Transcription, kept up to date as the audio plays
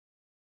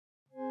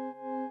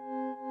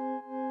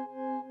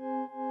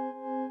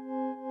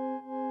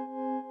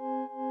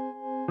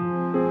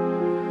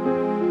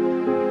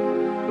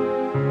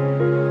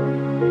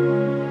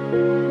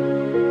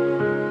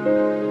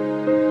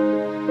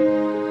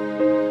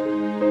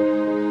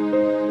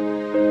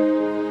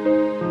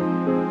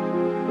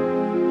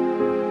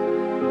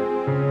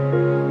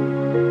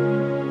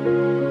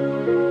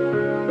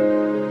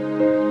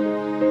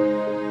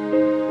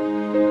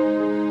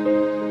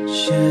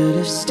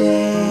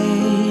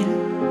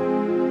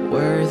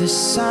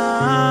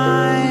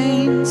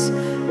signs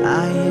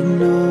I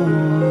ignored.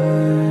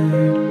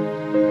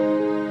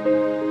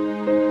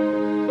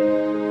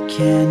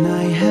 Can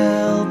I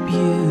help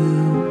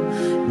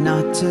you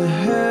not to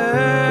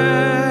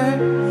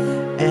hurt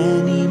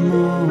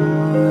anymore?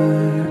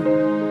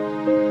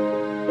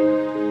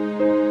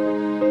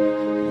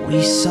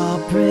 We saw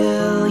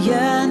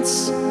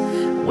brilliance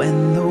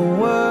when the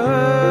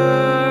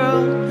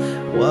world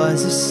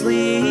was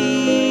asleep.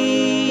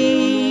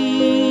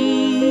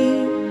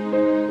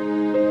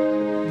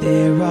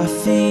 There are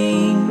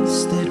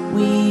things that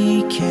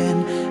we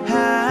can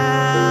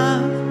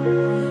have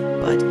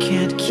but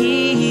can't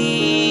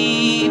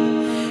keep.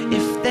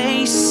 If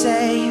they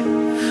say,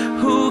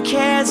 who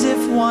cares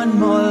if one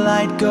more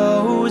light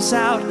goes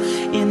out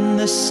in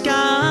the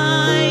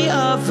sky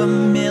of a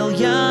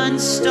million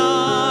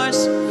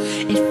stars?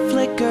 It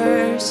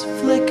flickers,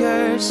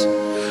 flickers.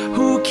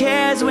 Who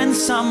cares when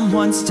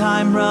someone's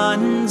time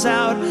runs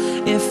out?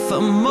 If a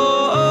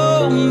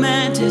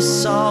moment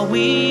is all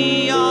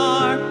we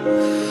are,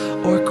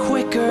 or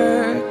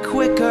quicker,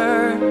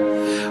 quicker.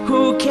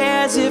 Who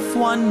cares if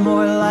one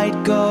more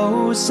light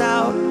goes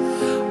out?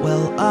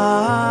 Well,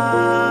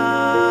 I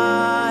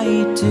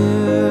do.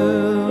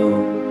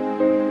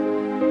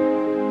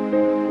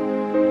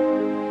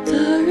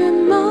 The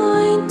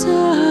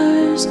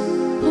reminders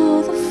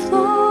pull the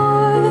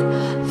floor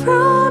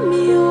from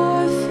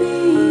your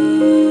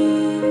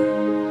feet.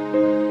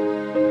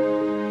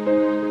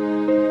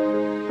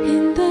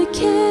 In the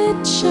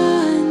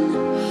kitchen,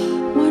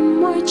 one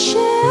more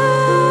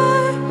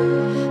chair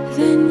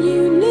than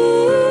you need.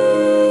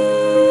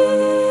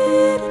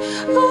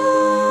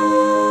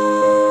 Oh,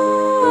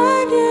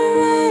 and you're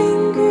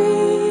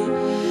angry,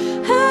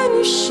 and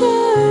you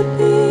should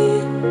be.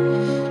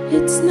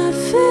 It's not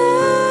fair.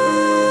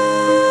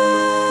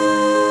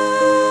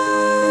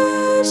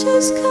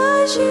 Just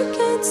 'cause you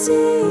can't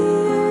see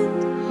it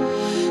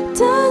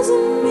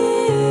doesn't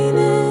mean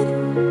it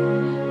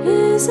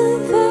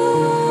isn't there.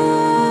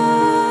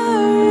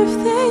 If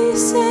they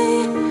say,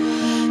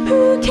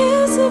 who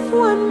cares if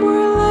one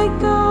more light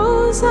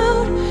goes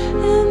out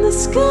in the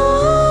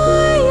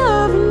sky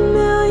of a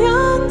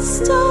million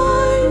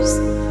stars?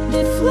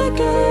 It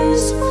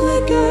flickers,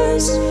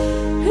 flickers.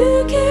 Who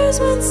cares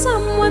when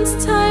someone's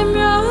time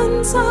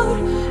runs out?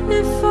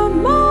 If a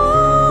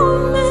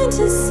moment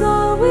is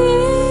all we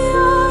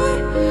are,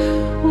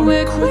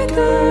 we're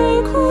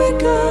quicker,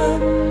 quicker.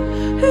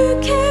 Who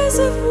cares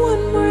if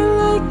one more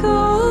light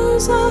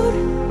goes out?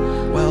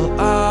 Well,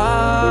 I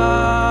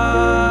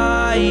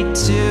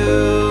do.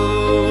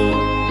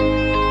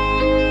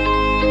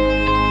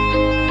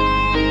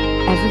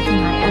 Everything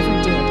I ever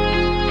did,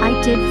 I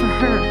did for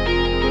her.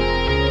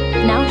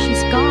 Now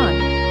she's gone,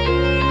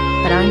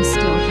 but I'm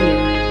still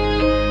here.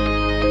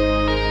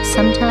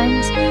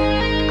 Sometimes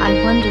I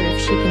wonder if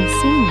she can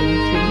see me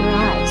through your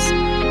eyes.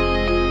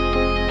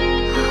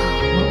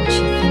 What would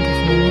she think of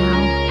me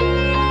now?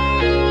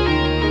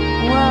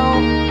 Well,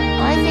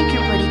 I think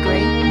you're pretty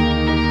great.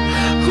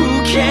 Who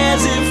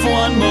cares if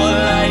one more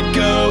light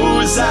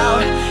goes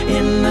out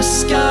in the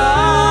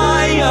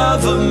sky of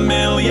a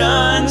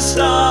million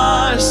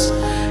stars?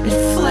 It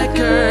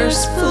flickers,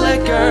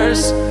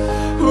 flickers.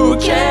 Who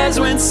cares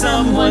when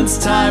someone's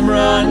time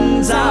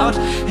runs out?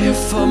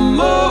 If a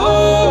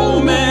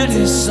moment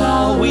is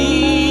all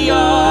we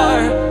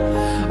are,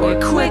 or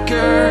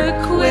quicker,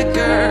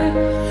 quicker.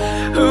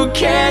 Who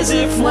cares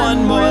if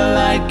one more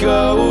light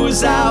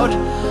goes out?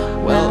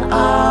 Well,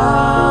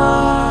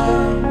 I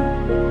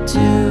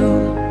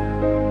do.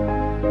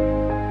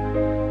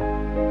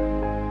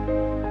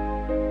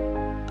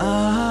 I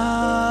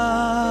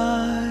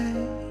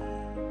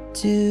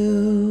do.